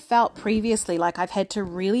I have felt previously like I've had to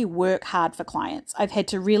really work hard for clients. I've had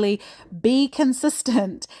to really be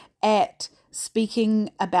consistent at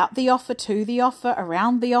speaking about the offer, to the offer,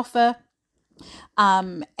 around the offer.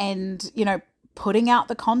 And, putting out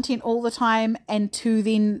the content all the time and to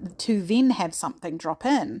then have something drop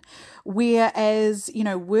in. Whereas,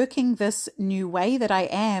 working this new way that I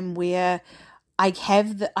am, where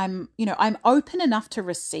I'm open enough to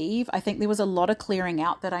receive. I think there was a lot of clearing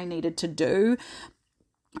out that I needed to do,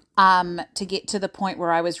 to get to the point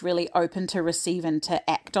where I was really open to receive and to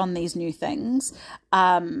act on these new things.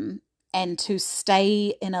 And to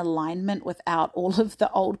stay in alignment without all of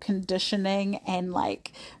the old conditioning and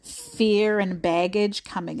like fear and baggage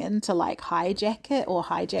coming in to like hijack it or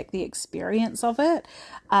hijack the experience of it.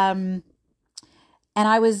 And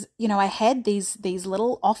I was, I had these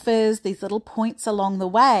little offers, these little points along the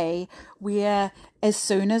way where as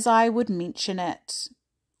soon as I would mention it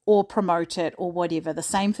or promote it or whatever, the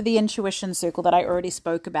same for the intuition circle that I already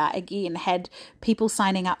spoke about, again, had people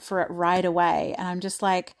signing up for it right away. And I'm just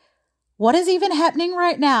like, what is even happening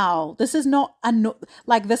right now? This is not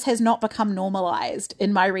this has not become normalized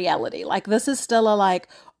in my reality. Like this is still a like,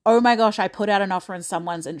 oh my gosh, I put out an offer and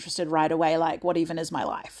someone's interested right away. Like what even is my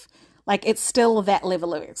life? Like it's still that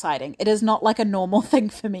level of exciting. It is not like a normal thing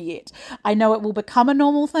for me yet. I know it will become a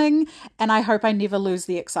normal thing and I hope I never lose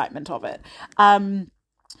the excitement of it.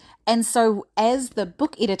 And so as the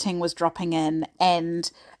book editing was dropping in, and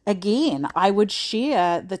again, I would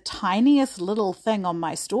share the tiniest little thing on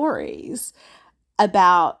my stories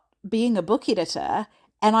about being a book editor,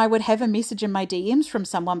 and I would have a message in my DMs from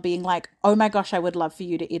someone being like, "Oh my gosh, I would love for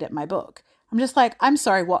you to edit my book." I'm just like, I'm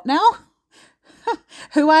sorry, what now?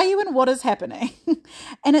 Who are you and what is happening?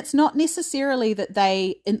 And it's not necessarily that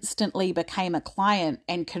they instantly became a client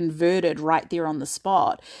and converted right there on the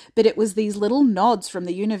spot, but it was these little nods from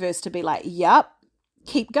the universe to be like, "Yep,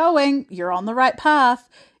 keep going. You're on the right path."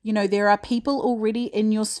 There are people already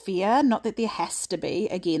in your sphere, not that there has to be.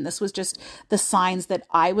 Again, this was just the signs that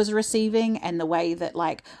I was receiving and the way that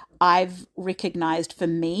like I've recognized for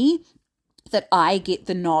me that I get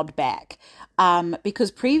the nod back.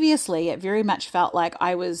 Because previously it very much felt like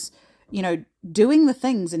I was, doing the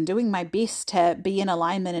things and doing my best to be in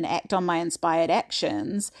alignment and act on my inspired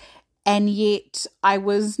actions. And yet I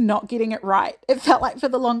was not getting it right. It felt like for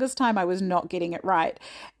the longest time I was not getting it right.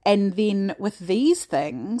 And then with these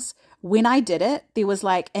things, when I did it, there was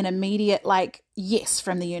like an immediate like yes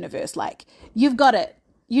from the universe. Like, "You've got it.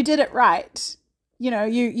 You did it right.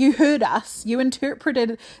 You heard us. You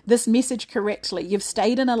interpreted this message correctly. You've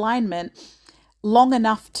stayed in alignment long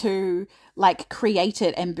enough to like create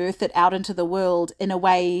it and birth it out into the world in a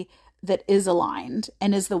way that is aligned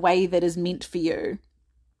and is the way that is meant for you."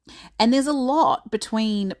 And there's a lot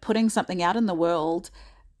between putting something out in the world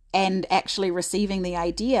and actually receiving the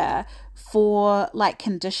idea for like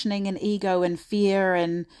conditioning and ego and fear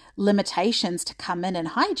and limitations to come in and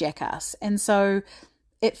hijack us. And so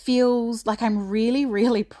it feels like I'm really,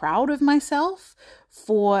 really proud of myself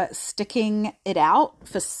for sticking it out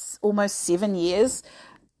for almost 7 years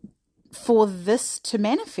for this to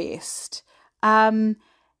manifest. And,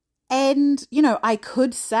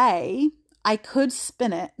 I could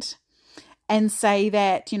spin it and say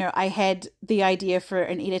that, I had the idea for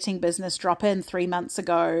an editing business drop in 3 months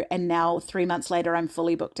ago, and now 3 months later, I'm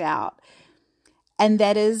fully booked out. And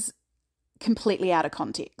that is completely out of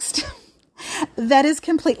context. That is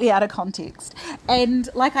completely out of context. And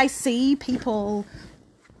like I see people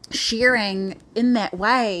sharing in that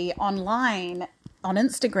way online on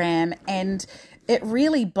Instagram, and it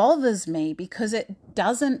really bothers me because it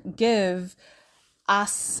doesn't give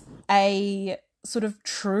us a sort of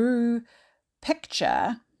true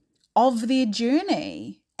picture of their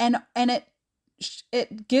journey, and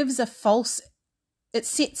it gives it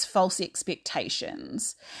sets false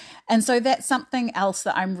expectations. And so that's something else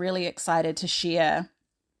that I'm really excited to share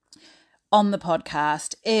on the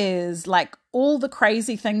podcast is like all the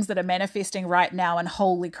crazy things that are manifesting right now and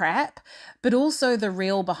holy crap, but also the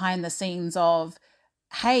real behind the scenes of,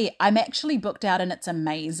 hey, I'm actually booked out and it's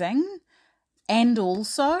amazing. And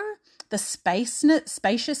also the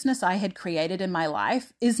spaciousness I had created in my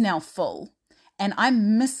life is now full. And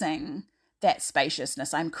I'm missing that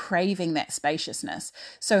spaciousness. I'm craving that spaciousness.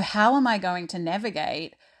 So how am I going to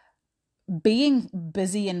navigate being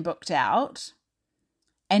busy and booked out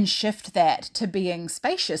and shift that to being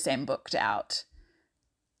spacious and booked out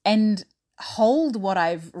and hold what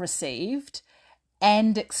I've received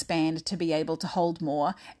and expand to be able to hold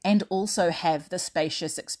more and also have the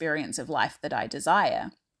spacious experience of life that I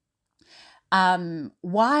desire,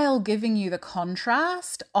 while giving you the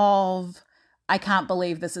contrast of, I can't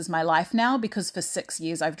believe this is my life now because for 6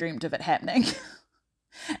 years I've dreamed of it happening.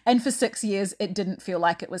 And for 6 years it didn't feel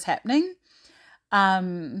like it was happening.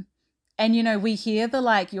 And, you know, we hear the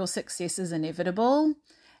like, your success is inevitable.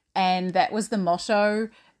 And that was the motto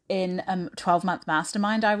in a 12-month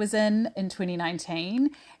mastermind I was in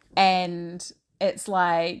 2019. And it's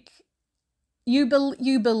like, you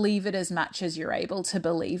believe it as much as you're able to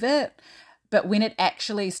believe it. But when it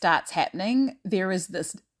actually starts happening, there is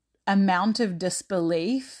this amount of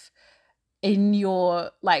disbelief in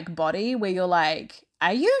your like body where you're like,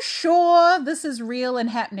 are you sure this is real and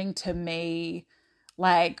happening to me?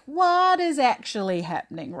 Like, what is actually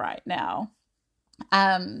happening right now?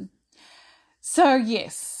 So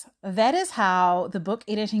yes, that is how the book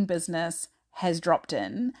editing business has dropped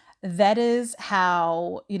in. That is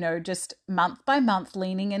how, you know, just month by month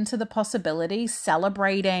leaning into the possibility,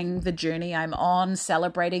 celebrating the journey I'm on,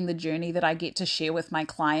 celebrating the journey that I get to share with my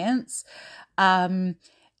clients, and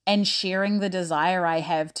sharing the desire I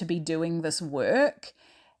have to be doing this work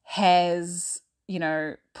has, you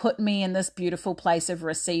know, put me in this beautiful place of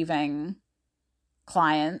receiving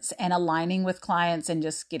clients and aligning with clients and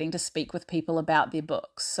just getting to speak with people about their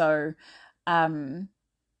books. So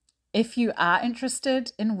if you are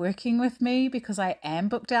interested in working with me, because I am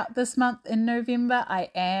booked out this month in November, I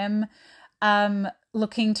am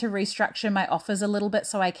looking to restructure my offers a little bit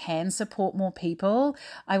so I can support more people.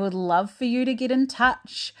 I would love for you to get in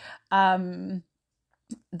touch. There'll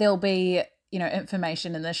be, you know,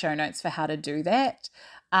 information in the show notes for how to do that.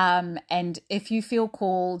 And if you feel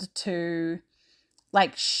called to,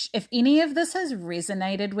 like, if any of this has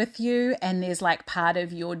resonated with you and there's like part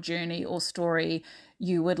of your journey or story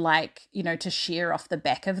you would like, you know, to share off the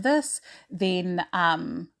back of this, then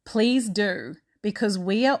please do, because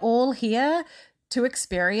we are all here to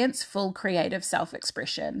experience full creative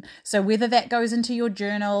self-expression. So whether that goes into your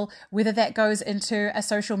journal, whether that goes into a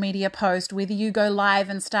social media post, whether you go live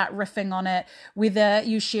and start riffing on it, whether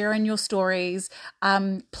you share in your stories,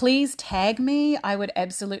 please tag me. I would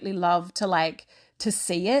absolutely love to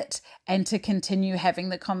see it and to continue having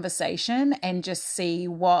the conversation and just see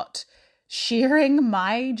what sharing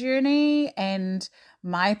my journey and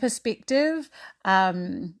my perspective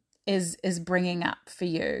is bringing up for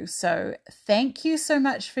you. So thank you so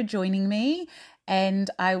much for joining me, and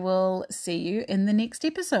I will see you in the next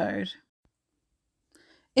episode.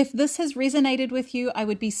 If this has resonated with you, I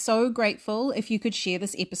would be so grateful if you could share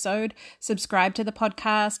this episode, subscribe to the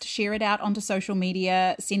podcast, share it out onto social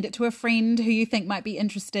media, send it to a friend who you think might be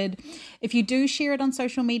interested. If you do share it on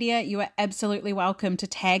social media, you are absolutely welcome to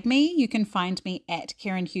tag me. You can find me at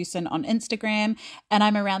Karen Hewson on Instagram, and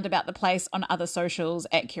I'm around about the place on other socials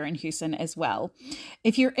at Karen Hewson as well.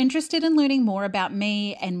 If you're interested in learning more about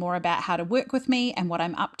me and more about how to work with me and what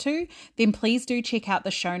I'm up to, then please do check out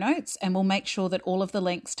the show notes, and we'll make sure that all of the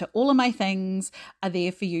links to all of my things are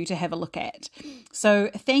there for you to have a look at.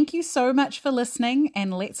 So thank you so much for listening,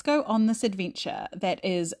 and let's go on this adventure that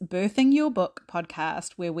is Birthing Your Book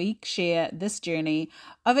podcast, where we share this journey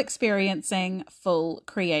of experiencing full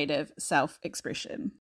creative self-expression.